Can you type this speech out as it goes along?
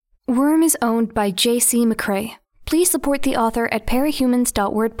Worm is owned by J.C. McCrae. Please support the author at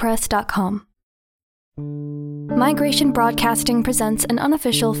parahumans.wordpress.com. Migration Broadcasting presents an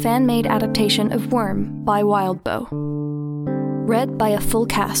unofficial fan-made adaptation of Worm by Wildbow. Read by a full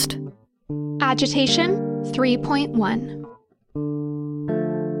cast. Agitation 3.1.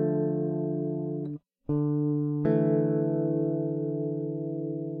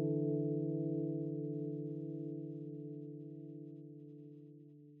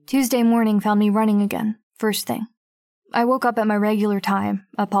 Tuesday morning found me running again, first thing. I woke up at my regular time,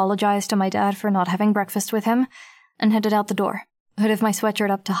 apologized to my dad for not having breakfast with him, and headed out the door, hood of my sweatshirt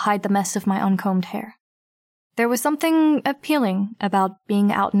up to hide the mess of my uncombed hair. There was something appealing about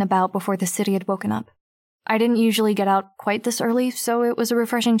being out and about before the city had woken up. I didn't usually get out quite this early, so it was a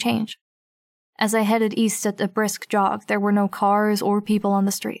refreshing change. As I headed east at a brisk jog, there were no cars or people on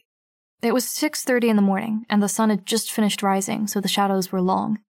the street. It was 6:30 in the morning, and the sun had just finished rising, so the shadows were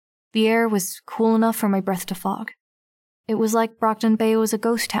long. The air was cool enough for my breath to fog. It was like Brockton Bay was a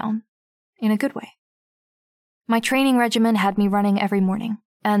ghost town, in a good way. My training regimen had me running every morning,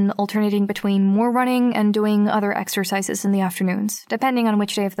 and alternating between more running and doing other exercises in the afternoons, depending on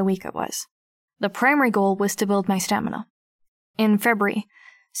which day of the week it was. The primary goal was to build my stamina. In February,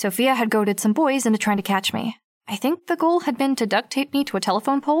 Sophia had goaded some boys into trying to catch me. I think the goal had been to duct tape me to a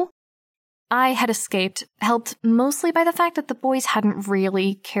telephone pole. I had escaped, helped mostly by the fact that the boys hadn't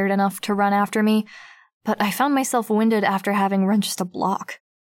really cared enough to run after me, but I found myself winded after having run just a block.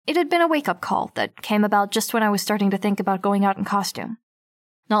 It had been a wake-up call that came about just when I was starting to think about going out in costume.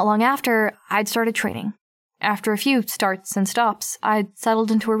 Not long after, I'd started training. After a few starts and stops, I'd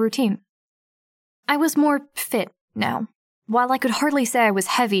settled into a routine. I was more fit now. While I could hardly say I was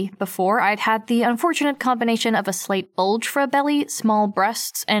heavy before, I'd had the unfortunate combination of a slight bulge for a belly, small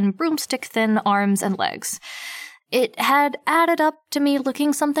breasts, and broomstick-thin arms and legs. It had added up to me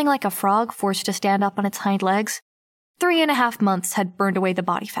looking something like a frog forced to stand up on its hind legs. 3.5 months had burned away the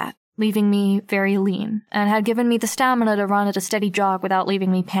body fat, leaving me very lean, and had given me the stamina to run at a steady jog without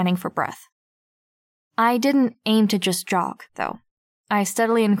leaving me panting for breath. I didn't aim to just jog, though. I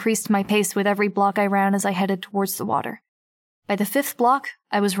steadily increased my pace with every block I ran as I headed towards the water. By the 5th block,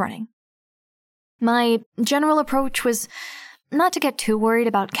 I was running. My general approach was not to get too worried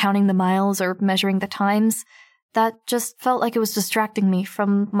about counting the miles or measuring the times. That just felt like it was distracting me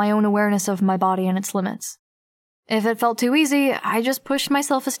from my own awareness of my body and its limits. If it felt too easy, I just pushed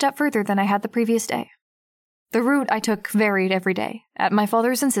myself a step further than I had the previous day. The route I took varied every day, at my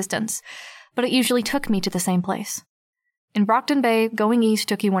father's insistence, but it usually took me to the same place. In Brockton Bay, going east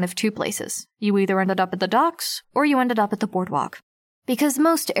took you one of two places. You either ended up at the docks, or you ended up at the boardwalk. Because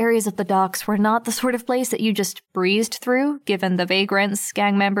most areas of the docks were not the sort of place that you just breezed through, given the vagrants,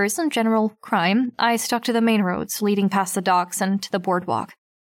 gang members, and general crime, I stuck to the main roads leading past the docks and to the boardwalk.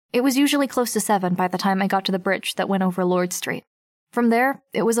 It was usually close to 7 by the time I got to the bridge that went over Lord Street. From there,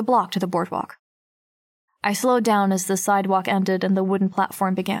 it was a block to the boardwalk. I slowed down as the sidewalk ended and the wooden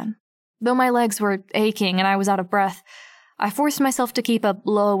platform began. Though my legs were aching and I was out of breath, I forced myself to keep a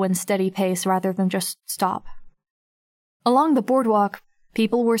low and steady pace rather than just stop. Along the boardwalk,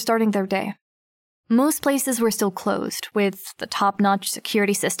 people were starting their day. Most places were still closed, with the top-notch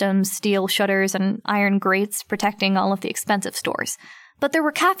security systems, steel shutters, and iron grates protecting all of the expensive stores. But there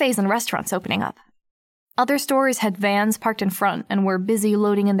were cafes and restaurants opening up. Other stores had vans parked in front and were busy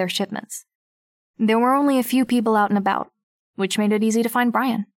loading in their shipments. There were only a few people out and about, which made it easy to find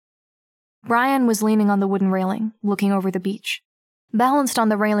Brian. Brian was leaning on the wooden railing, looking over the beach. Balanced on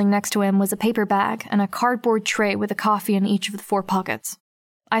the railing next to him was a paper bag and a cardboard tray with a coffee in each of the 4 pockets.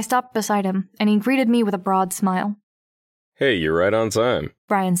 I stopped beside him, and he greeted me with a broad smile. "Hey, you're right on time,"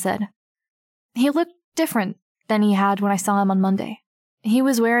 Brian said. He looked different than he had when I saw him on Monday. He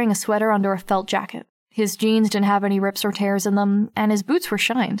was wearing a sweater under a felt jacket. His jeans didn't have any rips or tears in them, and his boots were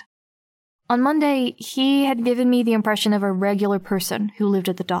shined. On Monday, he had given me the impression of a regular person who lived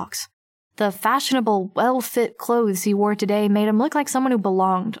at the docks. The fashionable, well-fit clothes he wore today made him look like someone who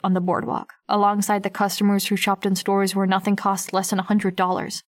belonged on the boardwalk, alongside the customers who shopped in stores where nothing cost less than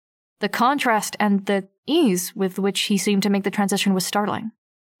 $100. The contrast and the ease with which he seemed to make the transition was startling.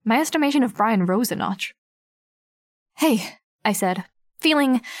 My estimation of Brian rose a notch. "Hey," I said,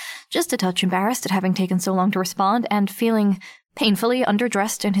 feeling just a touch embarrassed at having taken so long to respond, and feeling painfully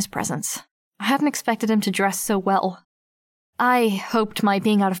underdressed in his presence. I hadn't expected him to dress so well. I hoped my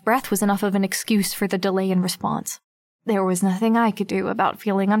being out of breath was enough of an excuse for the delay in response. There was nothing I could do about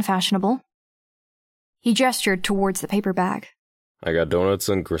feeling unfashionable. He gestured towards the paper bag. "I got donuts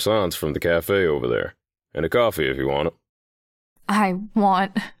and croissants from the cafe over there, and a coffee if you want it." "I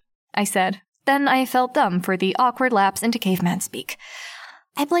want," I said. Then I felt dumb for the awkward lapse into caveman speak.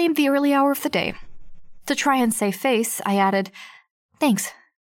 I blamed the early hour of the day. To try and save face, I added, "Thanks."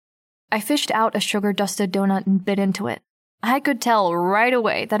 I fished out a sugar-dusted donut and bit into it. I could tell right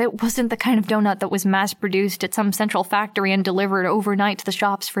away that it wasn't the kind of donut that was mass-produced at some central factory and delivered overnight to the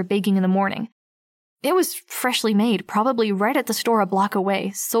shops for baking in the morning. It was freshly made, probably right at the store a block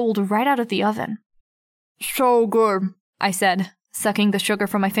away, sold right out of the oven. "So good," I said, sucking the sugar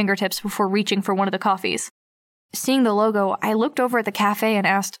from my fingertips before reaching for one of the coffees. Seeing the logo, I looked over at the cafe and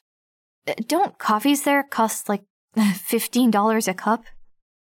asked, "Don't coffees there cost like $15 a cup?"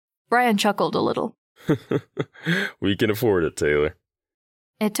 Brian chuckled a little. We can afford it, Taylor.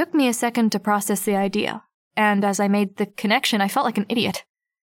 It took me a second to process the idea, and as I made the connection, I felt like an idiot.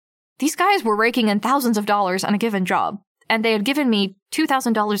 These guys were raking in thousands of dollars on a given job, and they had given me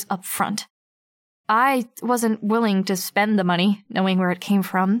 $2,000 up front. I wasn't willing to spend the money, knowing where it came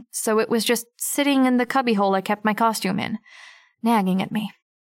from, so it was just sitting in the cubbyhole I kept my costume in, nagging at me.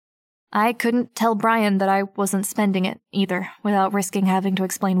 I couldn't tell Brian that I wasn't spending it, either, without risking having to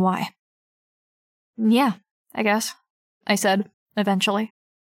explain why. "Yeah, I guess," I said, eventually.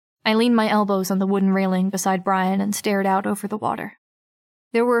 I leaned my elbows on the wooden railing beside Brian and stared out over the water.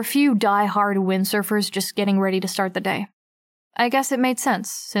 There were a few die-hard windsurfers just getting ready to start the day. I guess it made sense,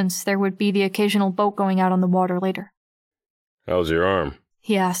 since there would be the occasional boat going out on the water later. "How's your arm?"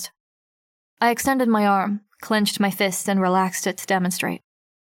 he asked. I extended my arm, clenched my fist, and relaxed it to demonstrate.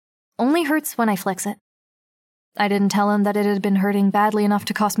 "Only hurts when I flex it." I didn't tell him that it had been hurting badly enough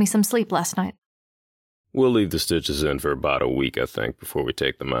to cost me some sleep last night. "We'll leave the stitches in for about a week, I think, before we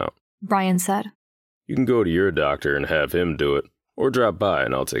take them out," Brian said. "You can go to your doctor and have him do it, or drop by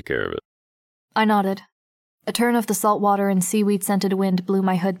and I'll take care of it." I nodded. A turn of the salt water and seaweed-scented wind blew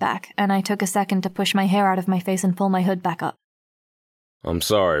my hood back, and I took a second to push my hair out of my face and pull my hood back up. "I'm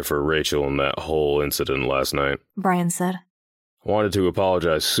sorry for Rachel and that whole incident last night," Brian said. "I wanted to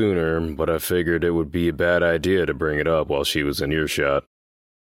apologize sooner, but I figured it would be a bad idea to bring it up while she was in earshot."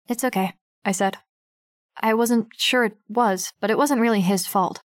 "It's okay," I said. I wasn't sure it was, but it wasn't really his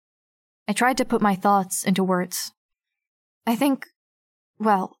fault. I tried to put my thoughts into words.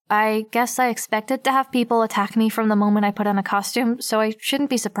 I guess I expected to have people attack me from the moment I put on a costume, so I shouldn't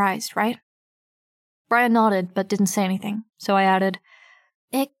be surprised, right? Brian nodded, but didn't say anything, so I added,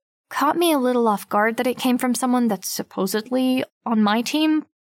 "It caught me a little off guard that it came from someone that's supposedly on my team,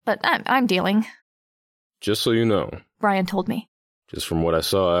 but I'm dealing." "Just so you know," Brian told me, "just from what I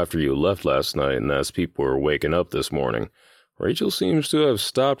saw after you left last night and as people were waking up this morning, Rachel seems to have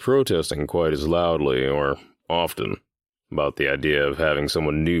stopped protesting quite as loudly or often about the idea of having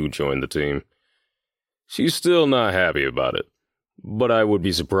someone new join the team. She's still not happy about it, but I would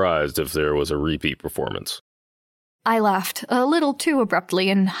be surprised if there was a repeat performance." I laughed, a little too abruptly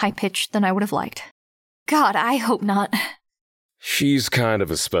and high-pitched than I would have liked. "God, I hope not." "She's kind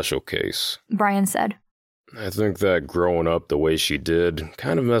of a special case," Brian said. "I think that growing up the way she did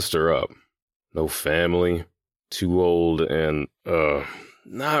kind of messed her up. No family, too old, and,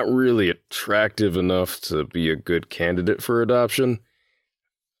 not really attractive enough to be a good candidate for adoption.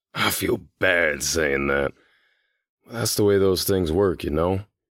 I feel bad saying that. That's the way those things work, you know?"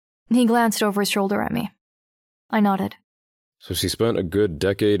 He glanced over his shoulder at me. I nodded. "So she spent a good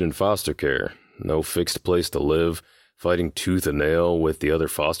decade in foster care, no fixed place to live, fighting tooth and nail with the other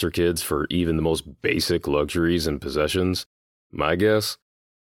foster kids for even the most basic luxuries and possessions. My guess?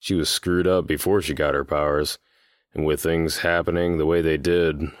 She was screwed up before she got her powers. And with things happening the way they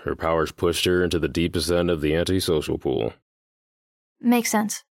did, her powers pushed her into the deepest end of the antisocial pool." "Makes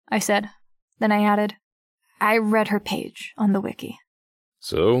sense," I said. Then I added, "I read her page on the wiki."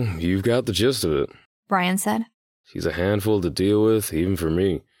 "So, you've got the gist of it," Brian said. "She's a handful to deal with, even for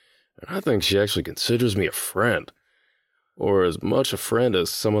me. And I think she actually considers me a friend. Or as much a friend as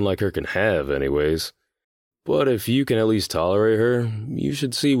someone like her can have, anyways. But if you can at least tolerate her, you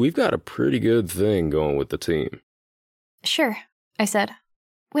should see we've got a pretty good thing going with the team." "Sure," I said.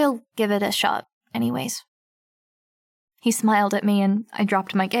 "We'll give it a shot, anyways." He smiled at me and I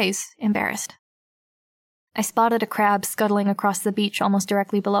dropped my gaze, embarrassed. I spotted a crab scuttling across the beach almost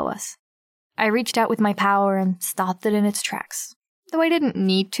directly below us. I reached out with my power and stopped it in its tracks. Though I didn't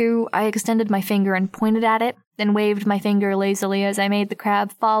need to, I extended my finger and pointed at it, then waved my finger lazily as I made the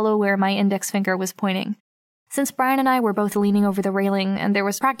crab follow where my index finger was pointing. Since Brian and I were both leaning over the railing, and there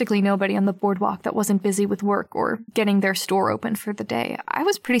was practically nobody on the boardwalk that wasn't busy with work or getting their store open for the day, I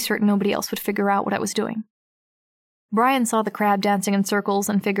was pretty certain nobody else would figure out what I was doing. Brian saw the crab dancing in circles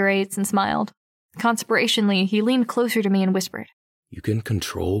and figure eights and smiled. Conspirationally, he leaned closer to me and whispered, "You can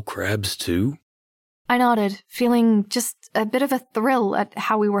control crabs too?" I nodded, feeling just a bit of a thrill at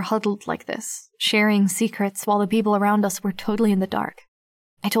how we were huddled like this, sharing secrets while the people around us were totally in the dark.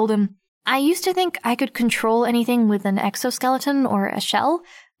 I told him, I used to think I could control anything with an exoskeleton or a shell,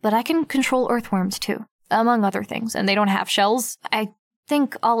 but I can control earthworms too, among other things, and they don't have shells. I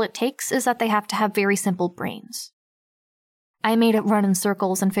think all it takes is that they have to have very simple brains. I made it run in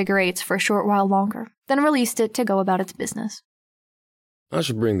circles and figure eights for a short while longer, then released it to go about its business. I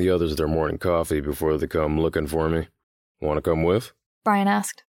should bring the others their morning coffee before they come looking for me. Want to come with? Brian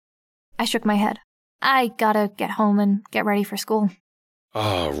asked. I shook my head. I gotta get home and get ready for school.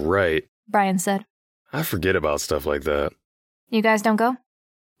 Oh, right. Brian said. I forget about stuff like that. You guys don't go?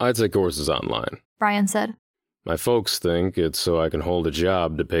 I take courses online. Brian said. My folks think it's so I can hold a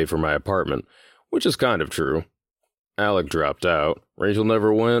job to pay for my apartment, which is kind of true. Alec dropped out, Rachel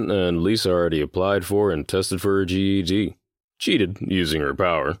never went, and Lisa already applied for and tested for her GED. Cheated, using her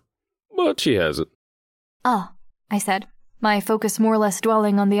power. But she has it. Oh, I said, my focus more or less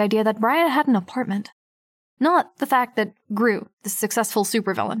dwelling on the idea that Brian had an apartment. Not the fact that Gru, the successful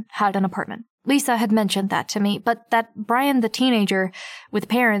supervillain, had an apartment. Lisa had mentioned that to me, but that Brian the teenager, with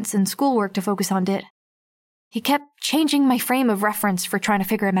parents and schoolwork to focus on, did. He kept changing my frame of reference for trying to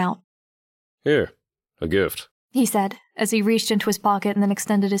figure him out. Here, a gift, he said, as he reached into his pocket and then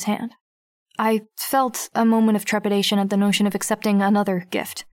extended his hand. I felt a moment of trepidation at the notion of accepting another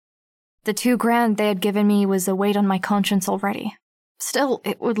gift. The $2,000 they had given me was a weight on my conscience already. Still,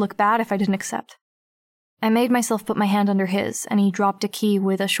 it would look bad if I didn't accept. I made myself put my hand under his, and he dropped a key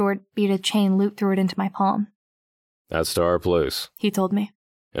with a short beaded chain looped through it into my palm. That's to our place, he told me.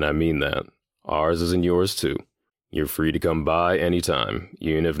 And I mean that. Ours isn't yours too. You're free to come by anytime,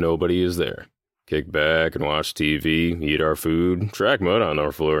 even if nobody is there. Kick back and watch TV, eat our food, track mud on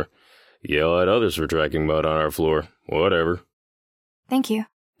our floor. Yell at others for tracking mud on our floor. Whatever. Thank you,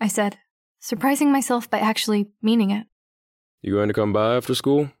 I said, surprising myself by actually meaning it. You going to come by after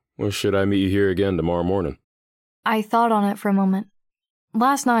school? Or should I meet you here again tomorrow morning? I thought on it for a moment.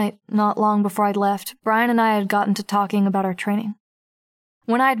 Last night, not long before I'd left, Brian and I had gotten to talking about our training.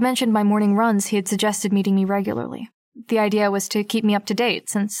 When I had mentioned my morning runs, he had suggested meeting me regularly. The idea was to keep me up to date,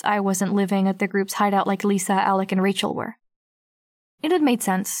 since I wasn't living at the group's hideout like Lisa, Alec, and Rachel were. It had made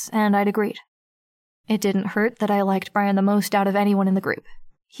sense, and I'd agreed. It didn't hurt that I liked Brian the most out of anyone in the group.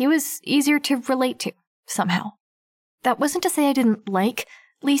 He was easier to relate to, somehow. That wasn't to say I didn't like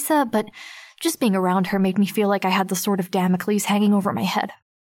Lisa, but just being around her made me feel like I had the sword of Damocles hanging over my head.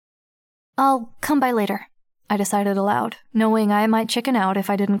 I'll come by later, I decided aloud, knowing I might chicken out if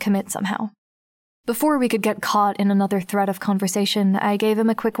I didn't commit somehow. Before we could get caught in another thread of conversation, I gave him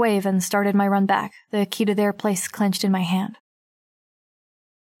a quick wave and started my run back, the key to their place clenched in my hand.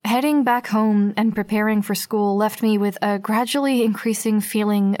 Heading back home and preparing for school left me with a gradually increasing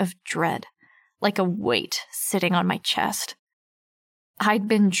feeling of dread, like a weight sitting on my chest. I'd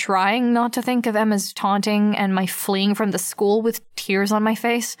been trying not to think of Emma's taunting and my fleeing from the school with tears on my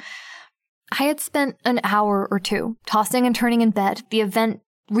face. I had spent an hour or two tossing and turning in bed, the event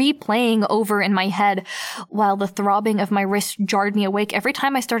replaying over in my head, while the throbbing of my wrist jarred me awake every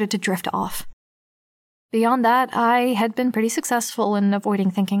time I started to drift off. Beyond that, I had been pretty successful in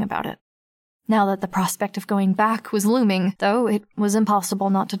avoiding thinking about it. Now that the prospect of going back was looming, though, it was impossible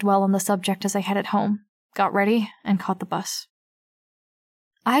not to dwell on the subject as I headed home, got ready, and caught the bus.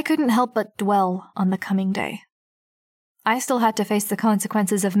 I couldn't help but dwell on the coming day. I still had to face the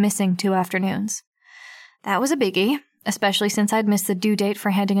consequences of missing 2 afternoons. That was a biggie, especially since I'd missed the due date for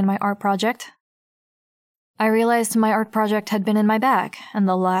handing in my art project. I realized my art project had been in my bag, and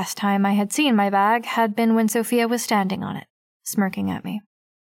the last time I had seen my bag had been when Sophia was standing on it, smirking at me.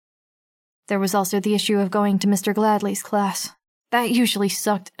 There was also the issue of going to Mr. Gladley's class. That usually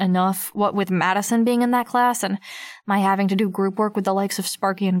sucked enough, what with Madison being in that class and my having to do group work with the likes of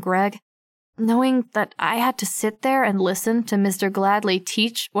Sparky and Greg. Knowing that I had to sit there and listen to Mr. Gladley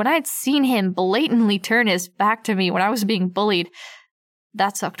teach when I'd seen him blatantly turn his back to me when I was being bullied,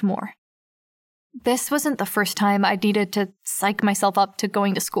 that sucked more. This wasn't the first time I needed to psych myself up to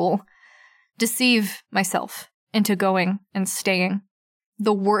going to school. Deceive myself into going and staying.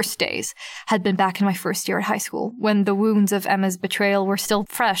 The worst days had been back in my first year at high school, when the wounds of Emma's betrayal were still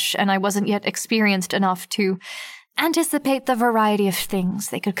fresh and I wasn't yet experienced enough to anticipate the variety of things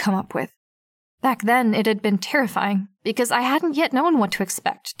they could come up with. Back then, it had been terrifying, because I hadn't yet known what to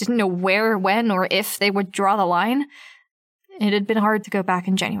expect, didn't know where, when, or if they would draw the line. It had been hard to go back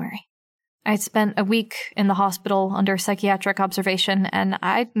in January. I'd spent a week in the hospital under psychiatric observation, and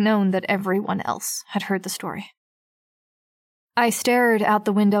I'd known that everyone else had heard the story. I stared out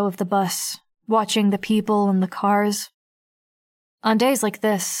the window of the bus, watching the people and the cars. On days like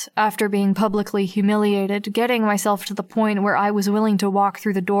this, after being publicly humiliated, getting myself to the point where I was willing to walk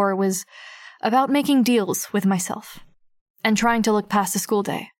through the door was about making deals with myself. and trying to look past the school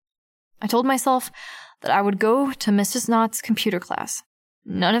day. I told myself that I would go to Mrs. Knott's computer class.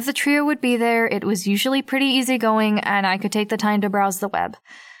 None of the trio would be there, it was usually pretty easygoing, and I could take the time to browse the web.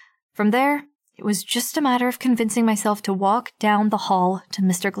 From there, it was just a matter of convincing myself to walk down the hall to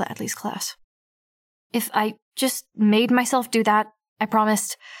Mr. Gladley's class. If I just made myself do that, I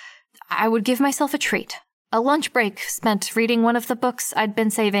promised, I would give myself a treat. A lunch break spent reading one of the books I'd been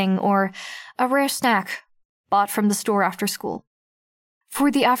saving, or a rare snack bought from the store after school. For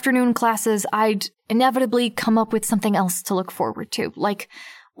the afternoon classes, I'd inevitably come up with something else to look forward to, like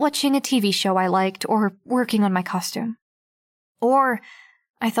watching a TV show I liked or working on my costume. Or,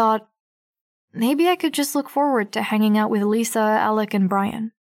 I thought, maybe I could just look forward to hanging out with Lisa, Alec, and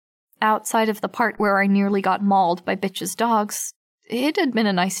Brian. Outside of the part where I nearly got mauled by bitches' dogs, it had been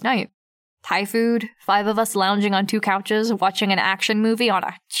a nice night. Thai food, 5 of us lounging on 2 couches, watching an action movie on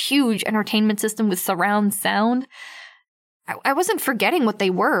a huge entertainment system with surround sound. I wasn't forgetting what they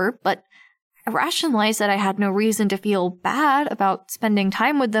were, but I rationalized that I had no reason to feel bad about spending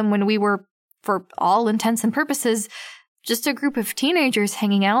time with them when we were, for all intents and purposes, just a group of teenagers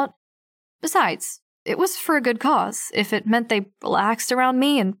hanging out. Besides, it was for a good cause, if it meant they relaxed around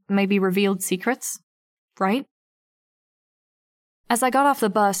me and maybe revealed secrets, right? As I got off the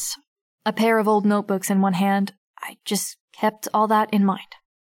bus, a pair of old notebooks in one hand, I just kept all that in mind.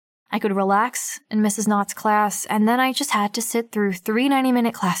 I could relax in Mrs. Knott's class, and then I just had to sit through 3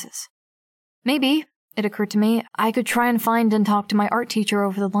 90-minute classes. Maybe, it occurred to me, I could try and find and talk to my art teacher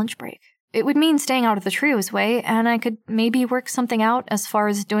over the lunch break. It would mean staying out of the trio's way, and I could maybe work something out as far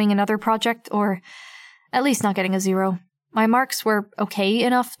as doing another project, or at least not getting a 0. My marks were okay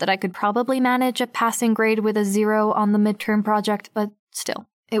enough that I could probably manage a passing grade with a 0 on the midterm project, but still,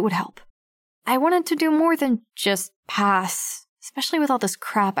 it would help. I wanted to do more than just pass, especially with all this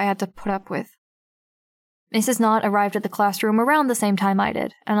crap I had to put up with. Mrs. Knott arrived at the classroom around the same time I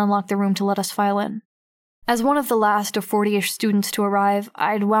did, and unlocked the room to let us file in. As one of the last of 40-ish students to arrive,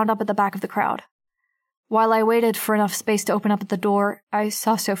 I'd wound up at the back of the crowd. While I waited for enough space to open up at the door, I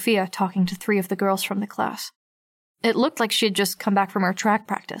saw Sophia talking to 3 of the girls from the class. It looked like she had just come back from her track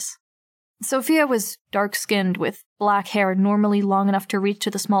practice. Sophia was dark-skinned, with black hair normally long enough to reach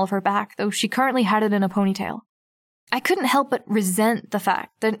to the small of her back, though she currently had it in a ponytail. I couldn't help but resent the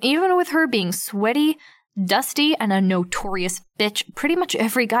fact that even with her being sweaty, dusty, and a notorious bitch, pretty much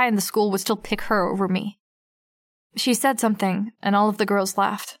every guy in the school would still pick her over me. She said something, and all of the girls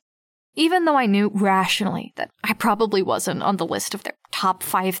laughed. Even though I knew rationally that I probably wasn't on the list of their top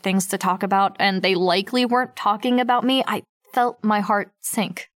 5 things to talk about, and they likely weren't talking about me, I felt my heart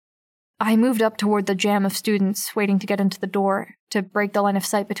sink. I moved up toward the jam of students waiting to get into the door to break the line of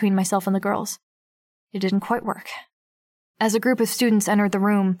sight between myself and the girls. It didn't quite work. As a group of students entered the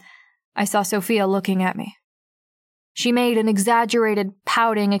room, I saw Sophia looking at me. She made an exaggerated,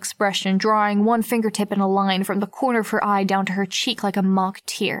 pouting expression, drawing one fingertip in a line from the corner of her eye down to her cheek like a mock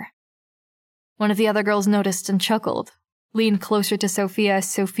tear. One of the other girls noticed and chuckled, leaned closer to Sophia as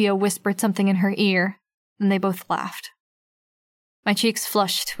Sophia whispered something in her ear, and they both laughed. My cheeks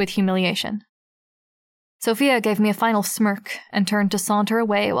flushed with humiliation. Sophia gave me a final smirk and turned to saunter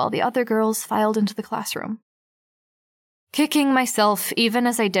away while the other girls filed into the classroom. Kicking myself even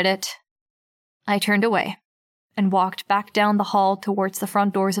as I did it, I turned away and walked back down the hall towards the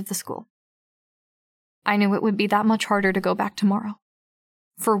front doors of the school. I knew it would be that much harder to go back tomorrow.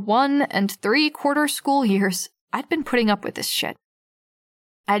 For 1 3/4 school years, I'd been putting up with this shit.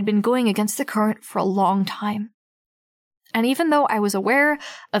 I'd been going against the current for a long time. And even though I was aware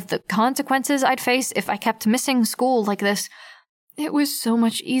of the consequences I'd face if I kept missing school like this, it was so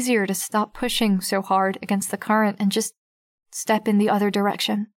much easier to stop pushing so hard against the current and just step in the other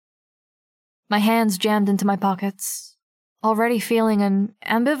direction. My hands jammed into my pockets, already feeling an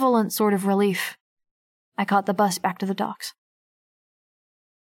ambivalent sort of relief. I caught the bus back to the docks.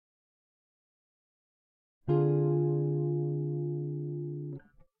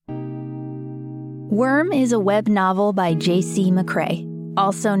 Worm is a web novel by J.C. McCrae,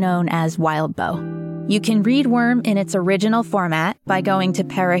 also known as Wildbow. You can read Worm in its original format by going to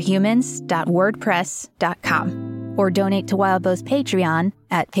parahumans.wordpress.com or donate to Wildbow's Patreon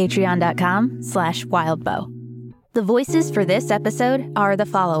at patreon.com/wildbow. The voices for this episode are the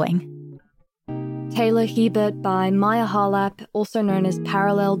following. Taylor Hebert by Maya Harlap, also known as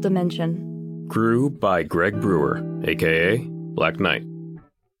Parallel Dimension. Crew by Greg Brewer, a.k.a. Black Knight.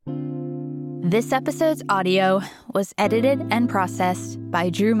 This episode's audio was edited and processed by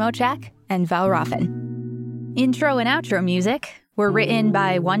Drew Mochak and Val Roffin. Intro and outro music were written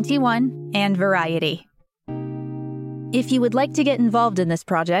by 1T1 and Variety. If you would like to get involved in this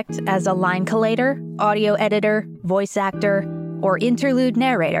project as a line collator, audio editor, voice actor, or interlude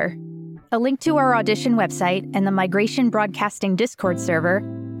narrator, a link to our audition website and the Migration Broadcasting Discord server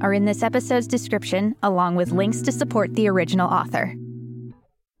are in this episode's description, along with links to support the original author.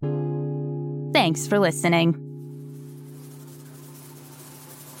 Thanks for listening.